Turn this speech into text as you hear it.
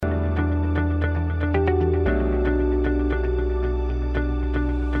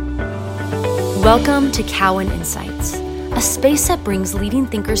Welcome to Cowen Insights, a space that brings leading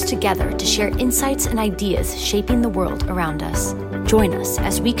thinkers together to share insights and ideas shaping the world around us. Join us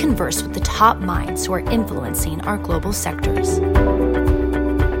as we converse with the top minds who are influencing our global sectors.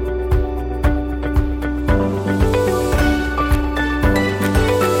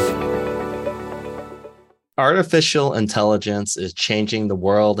 Artificial intelligence is changing the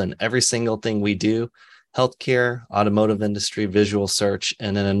world and every single thing we do: healthcare, automotive industry, visual search,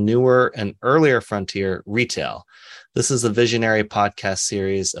 and in a newer and earlier frontier, retail. This is a visionary podcast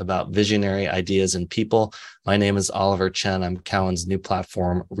series about visionary ideas and people. My name is Oliver Chen. I'm Cowen's new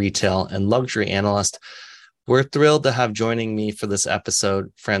platform, retail and luxury analyst. We're thrilled to have joining me for this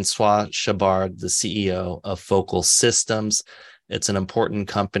episode, Francois Chabard, the CEO of Focal Systems. It's an important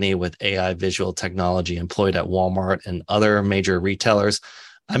company with AI visual technology employed at Walmart and other major retailers.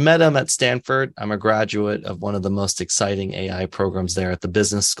 I met him at Stanford. I'm a graduate of one of the most exciting AI programs there at the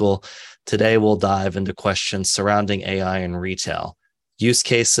business school. Today, we'll dive into questions surrounding AI in retail, use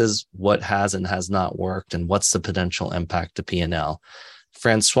cases, what has and has not worked, and what's the potential impact to P&L.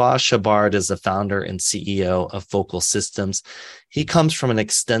 Francois Chabard is the founder and CEO of Focal Systems. He comes from an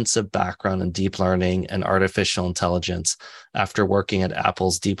extensive background in deep learning and artificial intelligence after working at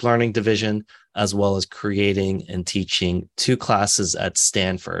Apple's deep learning division, as well as creating and teaching 2 classes at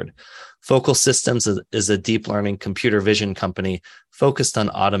Stanford. Focal Systems is a deep learning computer vision company focused on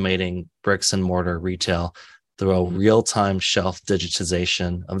automating bricks and mortar retail through a real-time shelf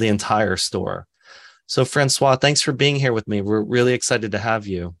digitization of the entire store. So Francois, thanks for being here with me. We're really excited to have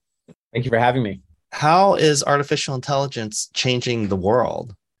you. Thank you for having me. How is artificial intelligence changing the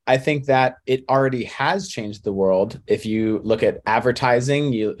world? I think that it already has changed the world. If you look at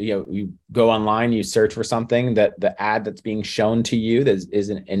advertising, you go online, you search for something, that the ad that's being shown to you is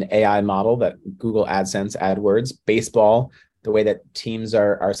an AI model, that Google AdSense, AdWords. Baseball, the way that teams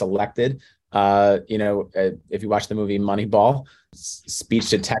are selected. If you watch the movie Moneyball, speech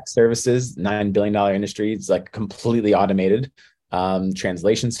to text services, $9 billion industry, it's like completely automated.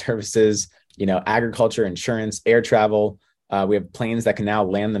 Translation services, agriculture, insurance, air travel. We have planes that can now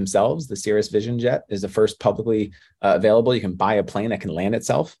land themselves. The Cirrus Vision Jet is the first publicly available. You can buy a plane that can land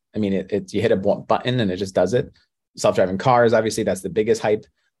itself. I mean, you hit a button and it just does it. Self-driving cars, obviously, that's the biggest hype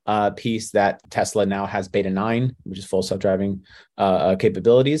piece, that Tesla now has Beta 9, which is full self-driving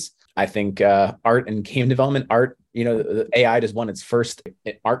capabilities. I think art and game development, AI just won its first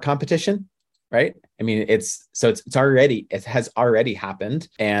art competition, right? I mean, it has already happened,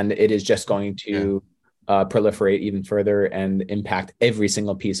 and it is just going to proliferate even further and impact every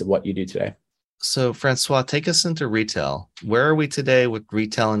single piece of what you do today. So Francois, take us into retail. Where are we today with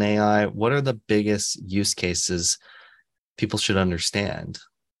retail and AI? What are the biggest use cases people should understand?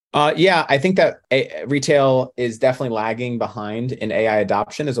 I think that retail is definitely lagging behind in AI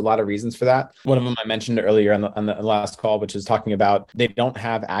adoption. There's a lot of reasons for that. One of them I mentioned earlier on the last call, which is talking about they don't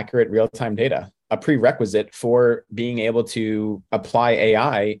have accurate real-time data. A prerequisite for being able to apply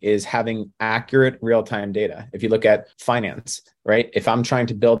AI is having accurate real-time data. If you look at finance, right? If I'm trying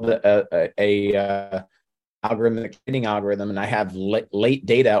to build a algorithmic trading algorithm and I have late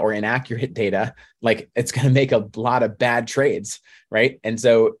data or inaccurate data, like it's going to make a lot of bad trades, right? And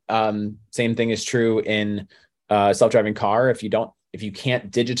so same thing is true in self-driving car. If you can't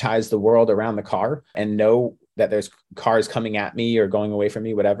digitize the world around the car and know that there's cars coming at me or going away from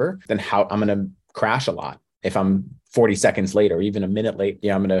me, whatever, then how I'm going to crash a lot. If I'm 40 seconds late or even a minute late,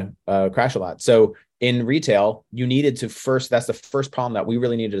 I'm going to crash a lot. So in retail, that's the first problem that we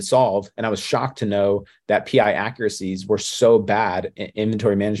really needed to solve. And I was shocked to know that PI accuracies were so bad,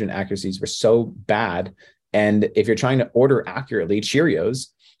 inventory management accuracies were so bad. And if you're trying to order accurately Cheerios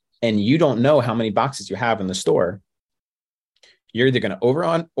and you don't know how many boxes you have in the store, you're either going to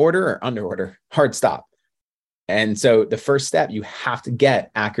order or under order, hard stop. And so the first step, you have to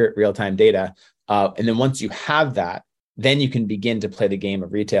get accurate real-time data. And then once you have that, then you can begin to play the game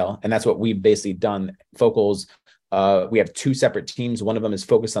of retail. And that's what we've basically done. Focals, we have 2 separate teams. One of them is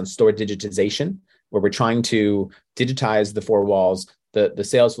focused on store digitization, where we're trying to digitize the 4 walls, the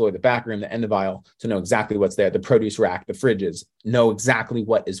sales floor, the back room, the end of aisle, to know exactly what's there, the produce rack, the fridges, know exactly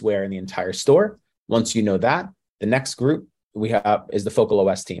what is where in the entire store. Once you know that, the next group we have is the Focal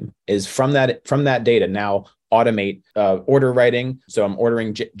OS team, is from that data now automate order writing. So I'm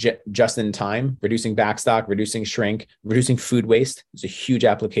ordering just in time, reducing backstock, reducing shrink, reducing food waste. There's a huge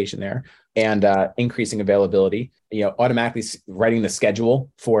application there, and increasing availability. Automatically writing the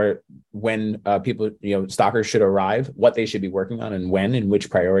schedule for when stockers should arrive, what they should be working on, and when, and which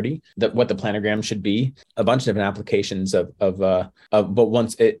priority, what the planogram should be. A bunch of different applications but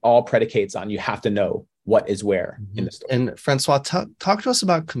once it all predicates on, you have to know what is where in the store. And Francois, talk to us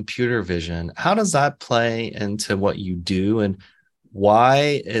about computer vision. How does that play into what you do, and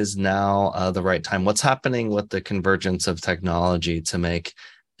why is now the right time? What's happening with the convergence of technology to make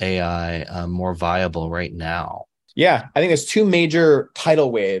AI more viable right now? Yeah, I think there's two major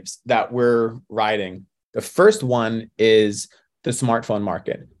tidal waves that we're riding. The first one is the smartphone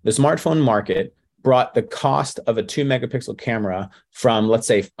market. The smartphone market brought the cost of a 2 megapixel camera from, let's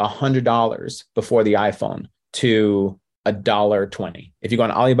say, $100 before the iPhone to $1.20. If you go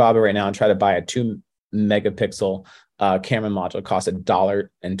on Alibaba right now and try to buy a 2 megapixel camera module, it costs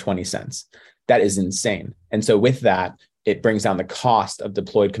 $1.20. That is insane. And so with that, it brings down the cost of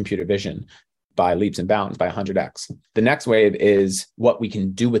deployed computer vision by leaps and bounds, by 100x. The next wave is what we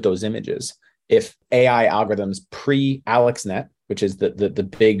can do with those images. If AI algorithms pre-AlexNet, which is the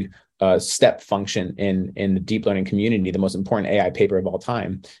big step function in the deep learning community, the most important AI paper of all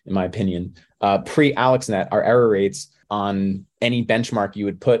time, in my opinion, pre-AlexNet, our error rates on any benchmark you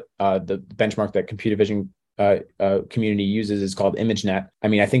would put, the benchmark that computer vision community uses is called ImageNet. I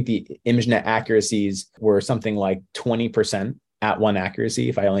mean, I think the ImageNet accuracies were something like 20% at one accuracy.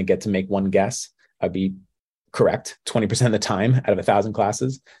 If I only get to make one guess, I'd be correct 20% of the time out of 1,000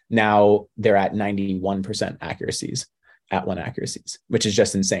 classes. Now they're at 91% accuracies at one accuracies, which is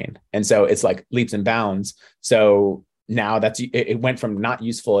just insane. And so it's like leaps and bounds. So now it went from not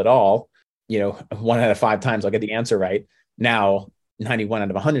useful at all, 1 out of 5 times I'll get the answer right. Now 91 out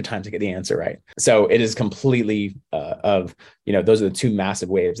of 100 times I get the answer right. So it is completely those are the two massive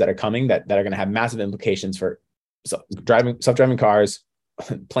waves that are coming that are going to have massive implications for self-driving cars,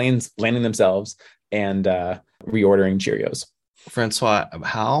 planes landing themselves, and reordering Cheerios. Francois,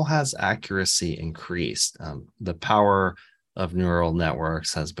 how has accuracy increased? The power of neural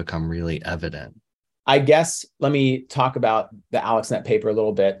networks has become really evident. I guess let me talk about the AlexNet paper a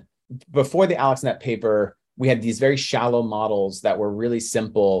little bit. Before the AlexNet paper, we had these very shallow models that were really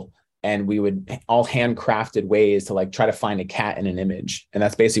simple, and we would all handcrafted ways to try to find a cat in an image. And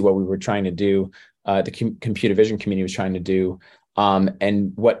that's basically what we were trying to do. The computer vision community was trying to do.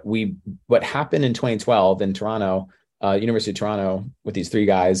 And what happened in 2012 in Toronto, University of Toronto, with these three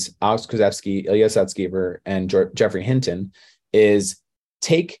guys, Alex Krizhevsky, Ilya Sutskever, and Geoffrey Hinton, is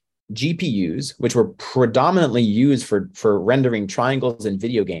take GPUs, which were predominantly used for rendering triangles in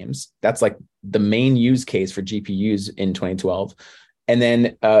video games. That's like the main use case for GPUs in 2012. And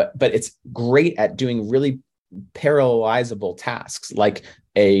then, but it's great at doing really parallelizable tasks, like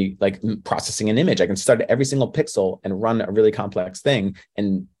processing an image. I can start at every single pixel and run a really complex thing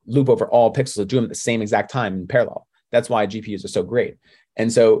and loop over all pixels and do them at the same exact time in parallel. That's why GPUs are so great.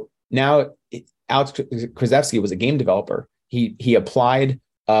 And so now Alex Krizhevsky was a game developer. He applied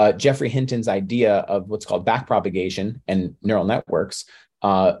Geoffrey Hinton's idea of what's called backpropagation and neural networks.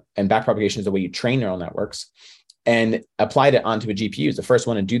 And backpropagation is the way you train neural networks, and applied it onto a GPU. It's the first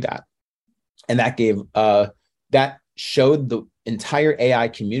one to do that. And that gave that showed the entire AI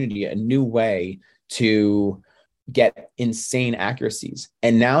community a new way to get insane accuracies.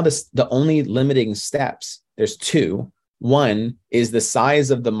 And now the only limiting steps, there's two. One is the size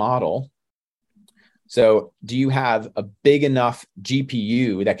of the model. So do you have a big enough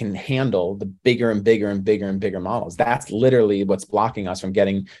GPU that can handle the bigger and bigger and bigger and bigger models? That's literally what's blocking us from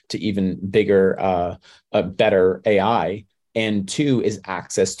getting to even bigger, better AI. And two is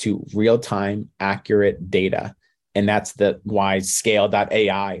access to real-time accurate data. And that's why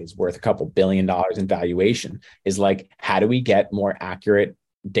Scale.ai is worth a couple $2 billion in valuation, is how do we get more accurate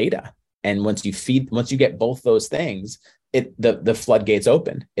data? And once you get both those things, the floodgates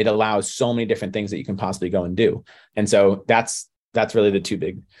open. It allows so many different things that you can possibly go and do. And so that's really the two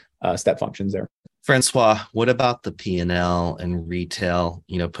big step functions there. Francois, what about the P&L and retail,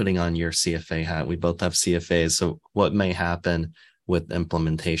 putting on your CFA hat? We both have CFAs. So what may happen with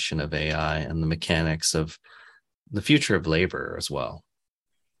implementation of AI and the mechanics of the future of labor as well?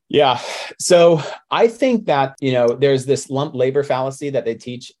 Yeah. So I think that, there's this lump labor fallacy that they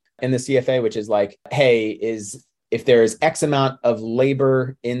teach in the CFA, which is if there's X amount of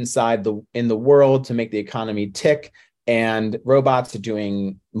labor in the world to make the economy tick, and robots are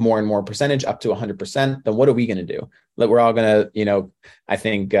doing more and more percentage up to 100%, then what are we going to do? We're all going to, I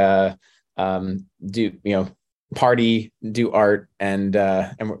think, do, party, do art, and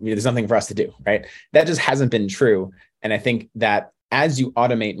there's nothing for us to do, right? That just hasn't been true. And I think that as you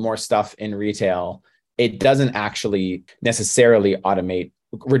automate more stuff in retail, it doesn't actually necessarily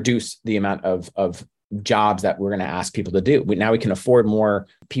reduce the amount of jobs that we're going to ask people to do. Now we can afford more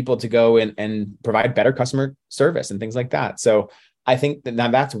people to go and provide better customer service and things like that. So I think that now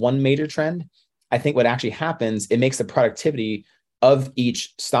that's one major trend. I think what actually happens, it makes the productivity of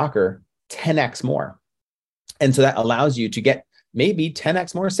each stocker 10x more. And so that allows you to get maybe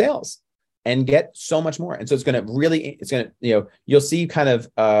 10x more sales and get so much more. And so you'll see kind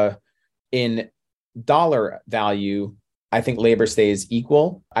of in dollar value, I think labor stays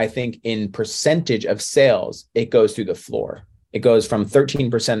equal. I think in percentage of sales, it goes through the floor. It goes from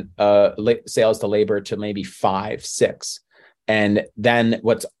 13% sales to labor to maybe 5, 6. And then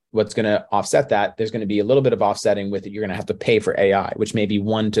what's going to offset that? There's going to be a little bit of offsetting with it. You're going to have to pay for AI, which may be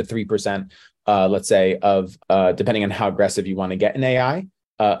 1 to 3%, let's say, of depending on how aggressive you want to get in AI,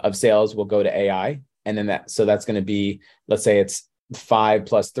 of sales will go to AI. And then that's going to be, let's say it's 5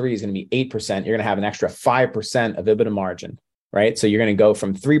 plus 3 is going to be 8%. You're going to have an extra 5% of EBITDA margin, right? So you're going to go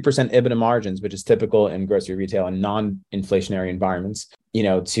from 3% EBITDA margins, which is typical in grocery retail and non-inflationary environments,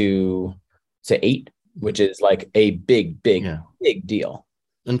 to 8, which is like a big deal.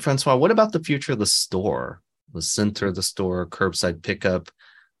 And Francois, what about the future of the store, the center of the store, curbside pickup,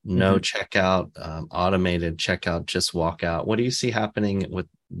 no checkout, automated checkout, just walk out? What do you see happening with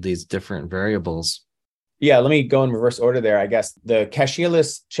these different variables? Yeah, let me go in reverse order there. I guess the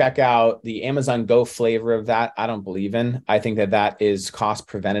cashierless checkout, the Amazon Go flavor of that, I don't believe in. I think that is cost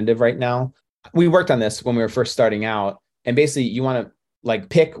preventative right now. We worked on this when we were first starting out. And basically, you want to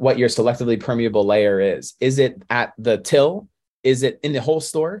pick what your selectively permeable layer is. Is it at the till? Is it in the whole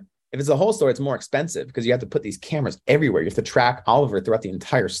store? If it's the whole store, it's more expensive because you have to put these cameras everywhere. You have to track Oliver throughout the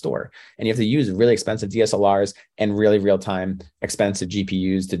entire store. And you have to use really expensive DSLRs and really real-time expensive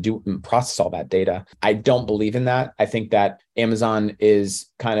GPUs to process all that data. I don't believe in that. I think that Amazon is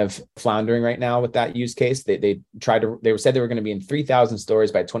kind of floundering right now with that use case. They said they were going to be in 3,000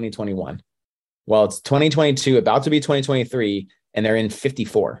 stores by 2021. Well, it's 2022, about to be 2023, and they're in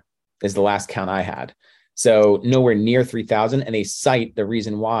 54 is the last count I had. So nowhere near 3,000. And they cite the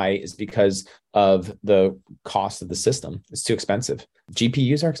reason why is because of the cost of the system. It's too expensive.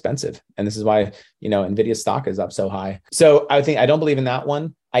 GPUs are expensive. And this is why, NVIDIA stock is up so high. So I don't believe in that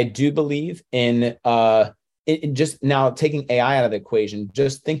one. I do believe in just now taking AI out of the equation,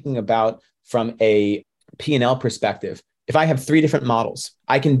 just thinking about from a P&L perspective. If I have 3 different models,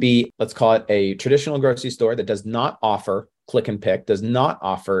 I can be, let's call it a traditional grocery store that does not offer click and pick, does not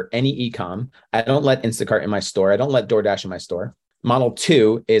offer any e-com. I don't let Instacart in my store. I don't let DoorDash in my store. Model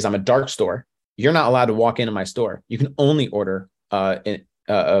 2 is I'm a dark store. You're not allowed to walk into my store. You can only order online.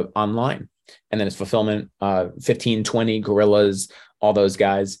 And then it's fulfillment, 15, 20, Gorillas, all those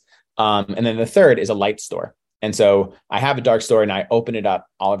guys. And then the third is a light store. And so I have a dark store and I open it up.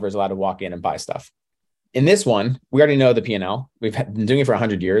 Oliver's allowed to walk in and buy stuff. In this one, we already know the P&L. We've been doing it for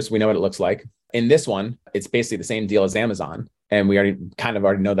 100 years. We know what it looks like. In this one, it's basically the same deal as Amazon. And we already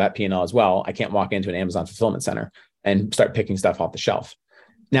know that P&L as well. I can't walk into an Amazon fulfillment center and start picking stuff off the shelf.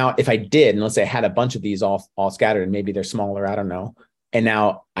 Now, if I did, and let's say I had a bunch of these all scattered and maybe they're smaller, I don't know. And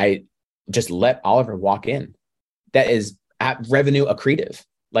now I just let Oliver walk in. That is at revenue accretive.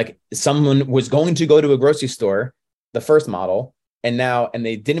 Like someone was going to go to a grocery store, the first model, and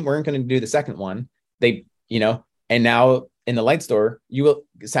they weren't going to do the second one. And now in the light store, you will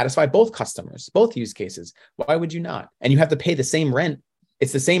satisfy both customers, both use cases. Why would you not? And you have to pay the same rent.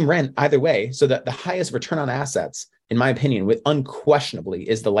 It's the same rent either way. So that the highest return on assets, in my opinion, with unquestionably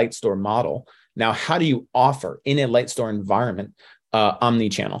is the light store model. Now, how do you offer in a light store environment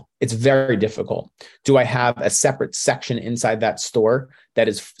omni-channel? It's very difficult. Do I have a separate section inside that store that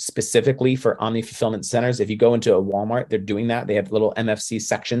is specifically for omni-fulfillment centers? If you go into a Walmart, they're doing that. They have little MFC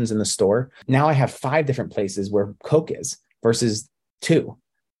sections in the store. Now I have 5 different places where Coke is versus 2,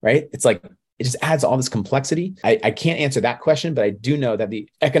 right? It's like, it just adds all this complexity. I can't answer that question, but I do know that the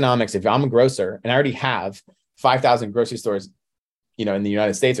economics, if I'm a grocer and I already have 5,000 grocery stores, in the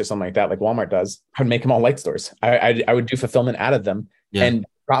United States or something like that, like Walmart does, I would make them all light stores. I would do fulfillment out of them. Yeah. And the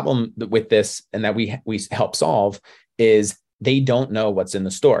problem with this, and that we help solve, is they don't know what's in the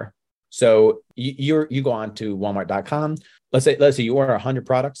store. So you go on to Walmart.com. Let's say you order 100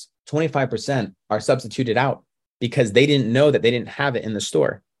 products, 25% are substituted out because they didn't know that they didn't have it in the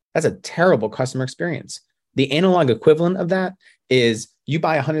store. That's a terrible customer experience. The analog equivalent of that is you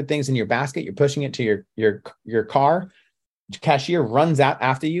buy 100 things in your basket, you're pushing it to your car. Cashier runs out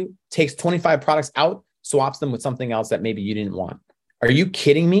after you, takes 25 products out, swaps them with something else that maybe you didn't want. Are you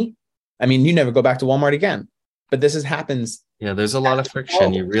kidding me? I mean, you never go back to Walmart again. But this happens. Yeah, there's a lot of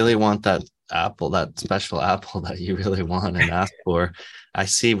friction. You really want that apple, that special apple that you really want and ask for. I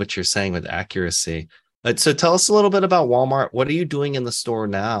see what you're saying with accuracy. So tell us a little bit about Walmart. What are you doing in the store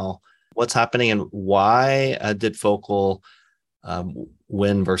now? What's happening, and why did Focal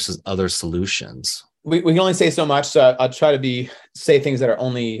win versus other solutions? we can only say so much. So I'll try to say things that are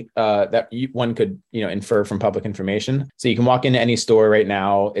only one could infer from public information. So you can walk into any store right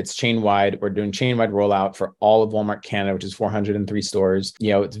now. It's chain wide. We're doing chain wide rollout for all of Walmart Canada, which is 403 stores.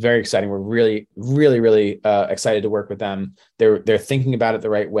 It's very exciting. We're really, really, really excited to work with them. They're thinking about it the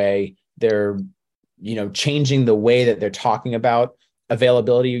right way. They're changing the way that they're talking about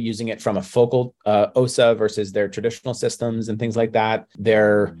availability, using it from a focal OSA versus their traditional systems and things like that.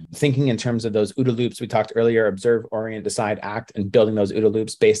 They're thinking in terms of those OODA loops we talked earlier: observe, orient, decide, act, and building those OODA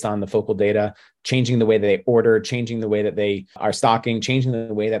loops based on the focal data, changing the way that they order, changing the way that they are stocking, changing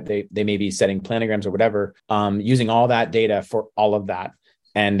the way that they may be setting planograms or whatever, using all that data for all of that.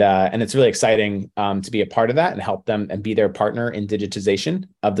 And it's really exciting to be a part of that and help them and be their partner in digitization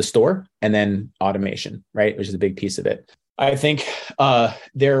of the store and then automation, right? Which is a big piece of it. I think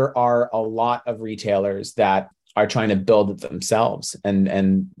there are a lot of retailers that are trying to build it themselves.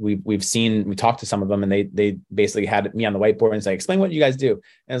 And we talked to some of them, and they basically had me on the whiteboard and say, explain what you guys do.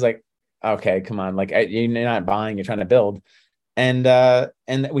 And it's like, okay, come on, like you're not buying, you're trying to build. And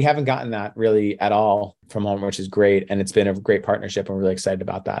we haven't gotten that really at all from Walmart, which is great. And it's been a great partnership. And we're really excited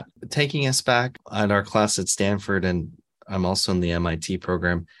about that. Taking us back on our class at Stanford, and I'm also in the MIT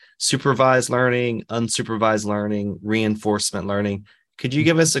program, supervised learning, unsupervised learning, reinforcement learning. Could you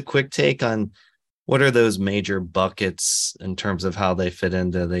give us a quick take on what are those major buckets in terms of how they fit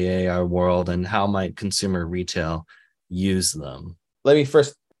into the AI world, and how might consumer retail use them? Let me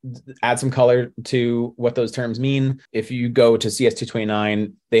first add some color to what those terms mean. If you go to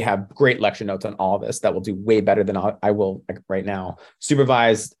CS229, they have great lecture notes on all of this that will do way better than I will right now.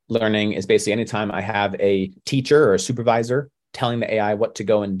 Supervised learning is basically anytime I have a teacher or a supervisor telling the AI what to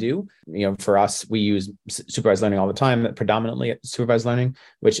go and do. For us, we use supervised learning all the time, predominantly supervised learning,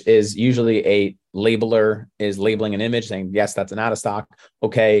 which is usually a labeler is labeling an image saying, yes, that's an out of stock.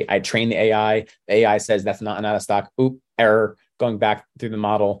 Okay, I train the AI. The AI says that's not an out of stock. Oop, error. Going back through the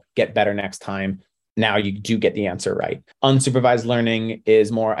model, get better next time. Now you do get the answer right. Unsupervised learning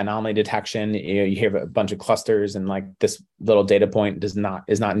is more anomaly detection. You hear a bunch of clusters, and like this little data point is not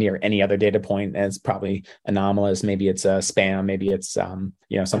near any other data point, and it's probably anomalous. Maybe it's a spam. Maybe it's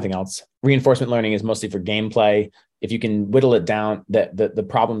something else. Reinforcement learning is mostly for gameplay. If you can whittle it down, the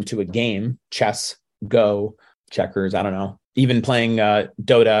problem to a game, chess, Go, checkers, I don't know. Even playing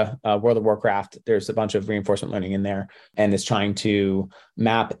Dota, World of Warcraft, there's a bunch of reinforcement learning in there, and it's trying to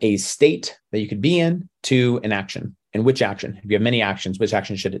map a state that you could be in to an action. And which action? If you have many actions, which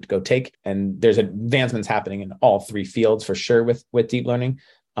action should it go take? And there's advancements happening in all three fields for sure with deep learning,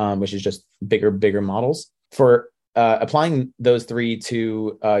 which is just bigger models. For applying those three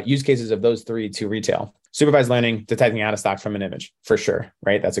to use cases of those three to retail. Supervised learning, detecting out of stock from an image, for sure,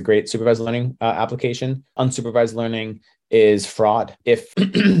 right? That's a great supervised learning application. Unsupervised learning is fraud. If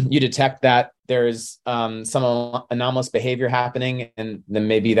you detect that there's some anomalous behavior happening, and then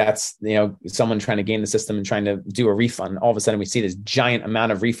maybe that's someone trying to game the system and trying to do a refund. All of a sudden, we see this giant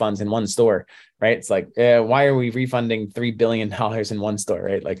amount of refunds in one store, right? It's like, why are we refunding $3 billion in one store,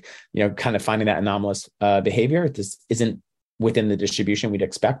 right? Like, kind of finding that anomalous behavior. This isn't within the distribution we'd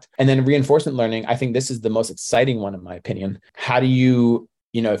expect. And then reinforcement learning, I think this is the most exciting one, in my opinion. How do you,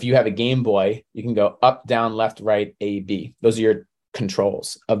 if you have a Game Boy, you can go up, down, left, right, A, B. Those are your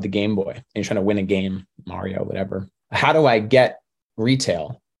controls of the Game Boy. And you're trying to win a game, Mario, whatever. How do I get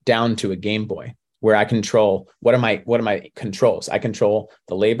retail down to a Game Boy where I control, what are my controls? I control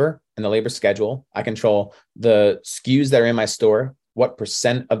the labor and the labor schedule. I control the SKUs that are in my store, what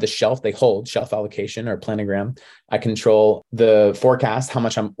percent of the shelf they hold, shelf allocation or planogram. I control the forecast, how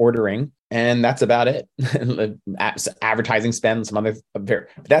much I'm ordering, and that's about it. Advertising spend, some other,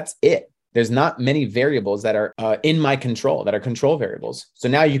 that's it. There's not many variables that are in my control, that are control variables. So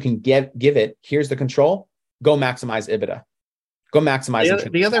now you can give it, here's the control, go maximize EBITDA. Go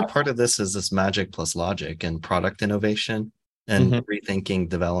maximize. The other part of this is this magic plus logic and product innovation and rethinking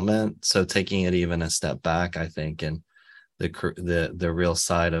development. So taking it even a step back, I think, and the real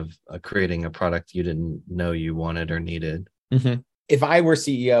side of creating a product you didn't know you wanted or needed. Mm-hmm. If I were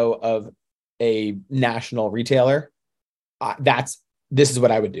CEO of a national retailer, this is what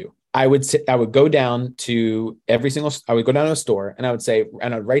I would do. I would go down to I would go down to a store, and I would say,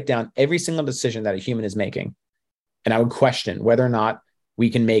 and I'd write down every single decision that a human is making. And I would question whether or not we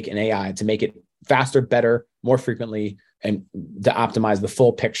can make an AI to make it faster, better, more frequently, and to optimize the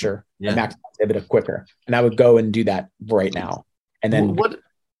full picture and maximize EBITDA quicker. And I would go and do that right now. And then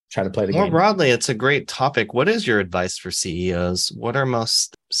try to play the game. More broadly, it's a great topic. What is your advice for CEOs? What are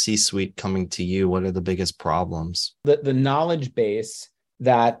most C-suite coming to you? What are the biggest problems? The knowledge base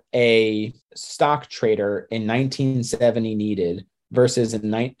that a stock trader in 1970 needed versus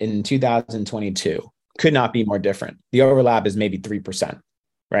in 2022 could not be more different. The overlap is maybe 3%,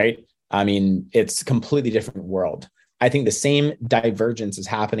 right? I mean, it's a completely different world. I think the same divergence is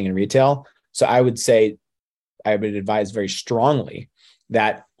happening in retail. So I would advise very strongly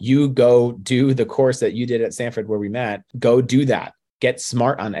that you go do the course that you did at Stanford where we met. Go do that. Get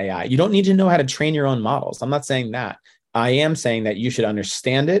smart on AI. You don't need to know how to train your own models. I'm not saying that. I am saying that you should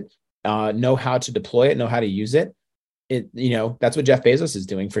understand it, know how to deploy it, know how to use it. That's what Jeff Bezos is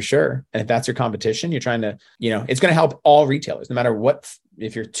doing for sure. And if that's your competition, you're trying to, it's going to help all retailers, no matter what,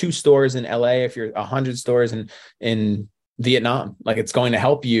 if you're 2 stores in LA, if you're 100 stores in Vietnam, like it's going to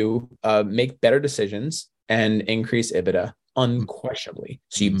help you make better decisions and increase EBITDA unquestionably.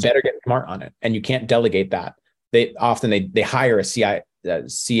 So you better get smart on it, and you can't delegate that. They hire a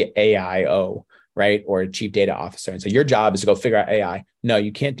CAIO, right? Or a chief data officer. And so your job is to go figure out AI. No,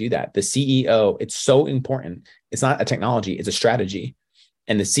 you can't do that. The CEO, it's so important. It's not a technology, it's a strategy.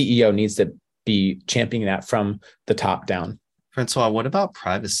 And the CEO needs to be championing that from the top down. Francois, what about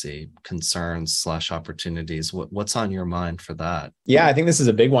privacy concerns / opportunities? What's on your mind for that? Yeah, I think this is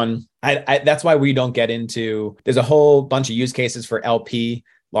a big one. That's why we don't get into, there's a whole bunch of use cases for LP,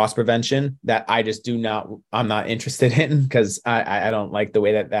 loss prevention, that I'm not interested in, because I don't like the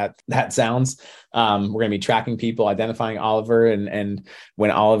way that sounds. We're going to be tracking people, identifying Oliver, and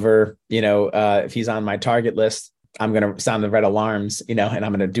when Oliver, if he's on my target list, I'm going to sound the red alarms, and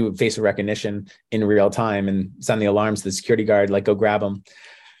I'm going to do facial recognition in real time and sound the alarms to the security guard, like, go grab them.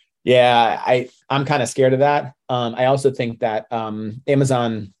 Yeah, I'm kind of scared of that. I also think that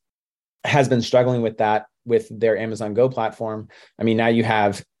Amazon has been struggling with that with their Amazon Go platform. I mean, now you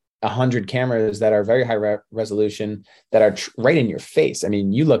have 100 cameras that are very high resolution that are right in your face. I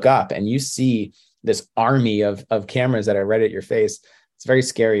mean, you look up and you see this army of cameras that are right at your face. It's very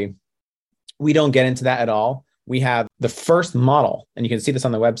scary. We don't get into that at all. We have the first model, and you can see this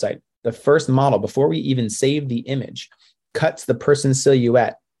on the website. The first model, before we even save the image, cuts the person's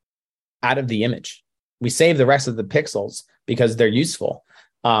silhouette out of the image. We save the rest of the pixels because they're useful.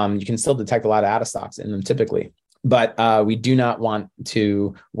 You can still detect a lot of out of stocks in them typically, but we do not want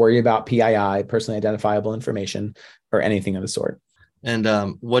to worry about PII, personally identifiable information, or anything of the sort. And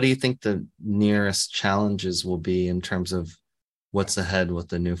what do you think the nearest challenges will be in terms of what's ahead with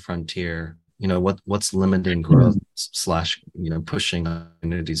the new frontier? What's limiting growth / pushing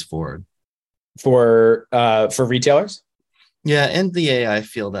opportunities forward for retailers? Yeah, and the AI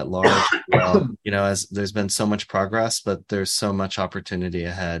field at large. Well, as there's been so much progress, but there's so much opportunity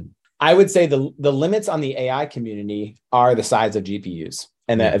ahead. I would say the limits on the AI community are the size of GPUs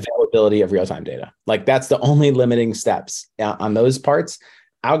and the availability of real-time data. Like, that's the only limiting steps on those parts.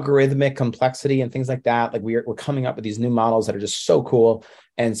 Algorithmic complexity and things like that. Like, we're coming up with these new models that are just so cool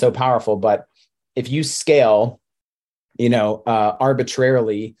and so powerful. But if you scale,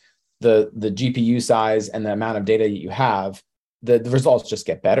 arbitrarily the GPU size and the amount of data that you have, the results just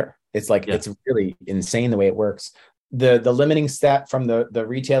get better. It's like, It's really insane the way it works. The limiting step from the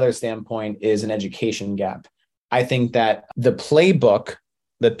retailer standpoint is an education gap. I think that the playbook,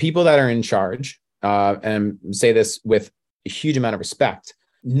 the people that are in charge, and say this with a huge amount of respect,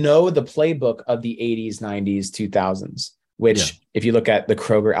 know the playbook of the 80s, 90s, 2000s, which if you look at the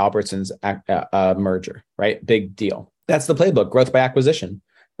Kroger Albertsons merger, right? Big deal. That's the playbook, growth by acquisition,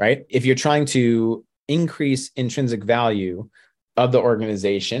 right? If you're trying to increase intrinsic value of the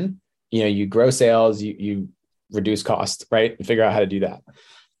organization, you grow sales, you reduce cost, right? And figure out how to do that.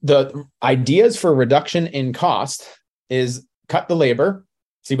 The ideas for reduction in cost is cut the labor,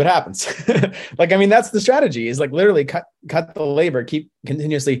 see what happens. That's the strategy, is like literally cut the labor, keep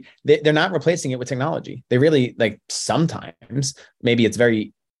continuously. They're not replacing it with technology. They really, sometimes maybe it's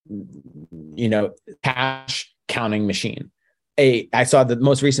very, cash counting machine. I saw the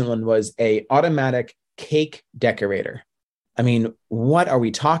most recent one was a automatic cake decorator. I mean, what are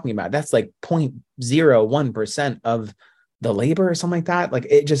we talking about? That's like 0.01% of the labor or something like that. Like,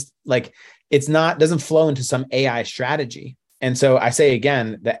 it just doesn't flow into some AI strategy. And so I say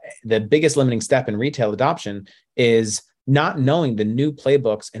again, that the biggest limiting step in retail adoption is not knowing the new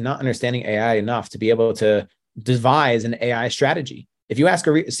playbooks and not understanding AI enough to be able to devise an AI strategy. If you ask a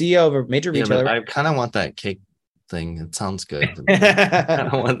CEO of a major retailer, I kind of want that cake thing. It sounds good. I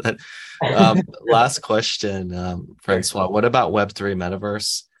don't want that. Last question, Francois. What about Web3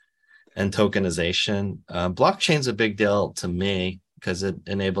 metaverse and tokenization? Blockchain's a big deal to me because it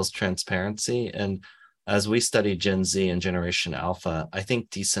enables transparency. And as we study Gen Z and Generation Alpha, I think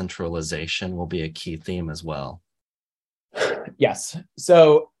decentralization will be a key theme as well. Yes.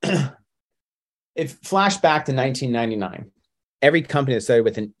 So if flash back to 1999, every company that started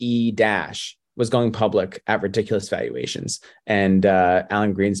with an E dash was going public at ridiculous valuations. And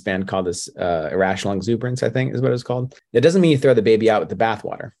Alan Greenspan called this irrational exuberance, I think is what it's called. That doesn't mean you throw the baby out with the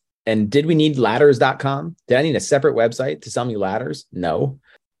bathwater. And did we need ladders.com? Did I need a separate website to sell me ladders? No.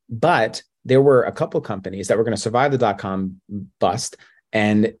 But there were a couple companies that were going to survive the .com bust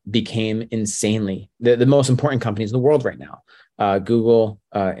and became insanely the most important companies in the world right now. Google,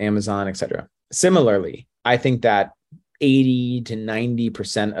 Amazon, et cetera. Similarly, I think that 80 to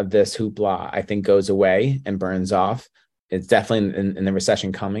 90% of this hoopla, I think, goes away and burns off. It's definitely in the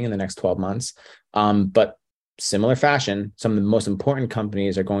recession coming in the next 12 months. But similar fashion, some of the most important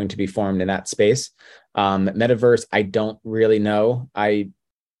companies are going to be formed in that space. Metaverse, I don't really know. I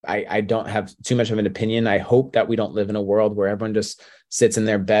don't have too much of an opinion. I hope that we don't live in a world where everyone just sits in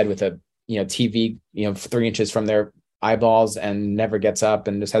their bed with a TV 3 inches from their eyeballs and never gets up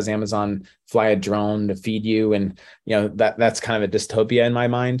and just has Amazon fly a drone to feed you. And that's kind of a dystopia in my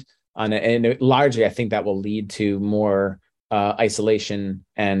mind. And largely, I think that will lead to more isolation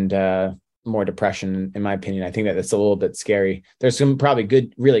and more depression, in my opinion. I think that it's a little bit scary. There's some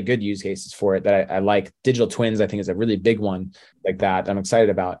probably really good use cases for it that I like. Digital twins, I think, is a really big one like that I'm excited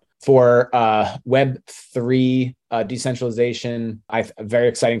about. For Web3 decentralization, a very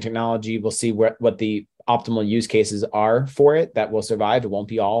exciting technology. We'll see what the optimal use cases are for it that will survive. It won't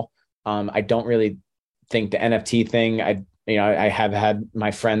be all. I don't really think the NFT thing, I have had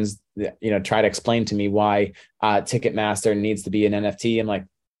my friends, try to explain to me why Ticketmaster needs to be an NFT. I'm like,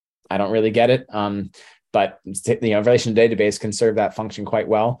 I don't really get it. But relation database can serve that function quite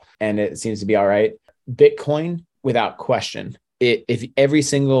well. And it seems to be all right. Bitcoin, without question, if every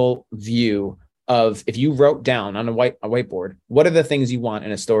single view of, if you wrote down on a whiteboard, what are the things you want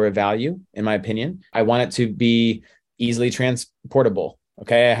in a store of value, in my opinion, I want it to be easily transportable.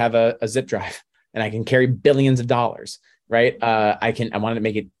 Okay. I have a zip drive and I can carry billions of dollars, right? I wanted to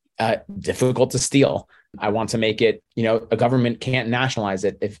make it difficult to steal. I want to make it, a government can't nationalize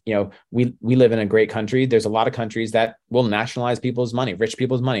it. If, we live in a great country, there's a lot of countries that will nationalize people's money, rich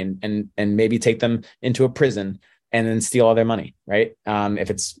people's money, and maybe take them into a prison and then steal all their money, right? If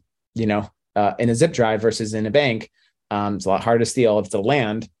it's, in a zip drive versus in a bank, it's a lot harder to steal. If it's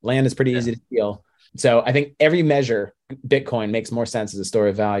land is pretty easy to steal. So I think every measure, Bitcoin makes more sense as a store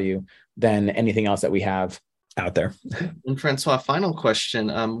of value than anything else that we have out there. And Francois, final question.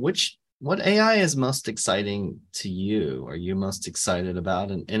 What AI is most exciting to you? Are you most excited about?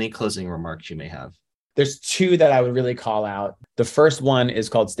 And any closing remarks you may have? There's two that I would really call out. The first one is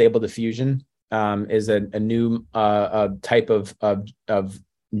called Stable Diffusion, is a new type of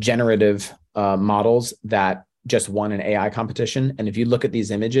generative models that just won an AI competition. And if you look at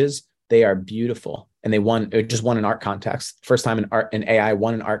these images, they are beautiful. And it just won an art contest. First time an AI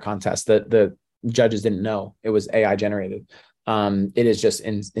won an art contest. The judges didn't know it was AI generated. It is just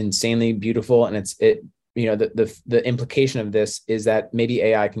insanely beautiful. And the implication of this is that maybe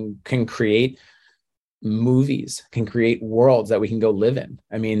AI can create movies, can create worlds that we can go live in.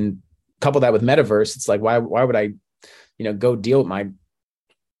 I mean, couple that with metaverse, it's like, why would I, go deal with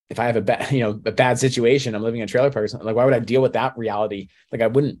if I have a bad situation, I'm living in a trailer park or something, like, why would I deal with that reality? Like, I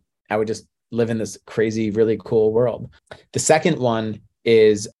would just live in this crazy, really cool world. The second one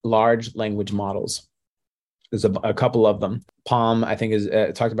is large language models. There's a couple of them. PaLM, I think, is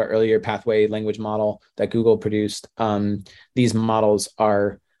talked about earlier, pathway language model that Google produced. These models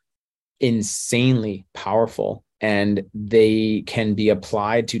are insanely powerful, and they can be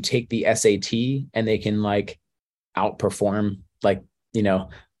applied to take the SAT, and they can outperform, I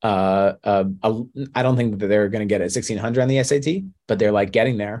don't think that they're going to get a 1600 on the SAT, but they're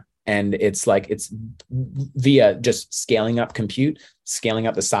getting there. And it's via just scaling up compute, scaling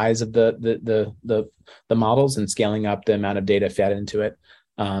up the size of the models, and scaling up the amount of data fed into it.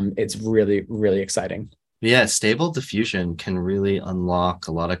 It's really, really exciting. Yeah, Stable Diffusion can really unlock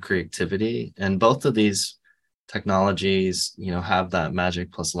a lot of creativity. And both of these technologies, have that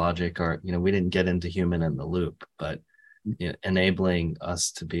magic plus logic, or, we didn't get into human in the loop, but enabling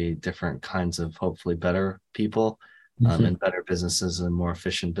us to be different kinds of hopefully better people. And better businesses and more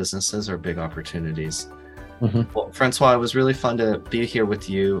efficient businesses are big opportunities. Well, Francois, it was really fun to be here with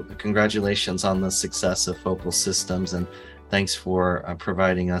you. Congratulations on the success of Focal Systems, and thanks for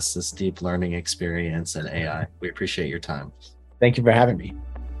providing us this deep learning experience in AI. We appreciate your time. Thank you for having me.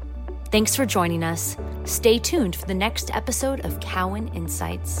 Thanks for joining us. Stay tuned for the next episode of Cowen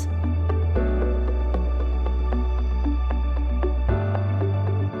Insights.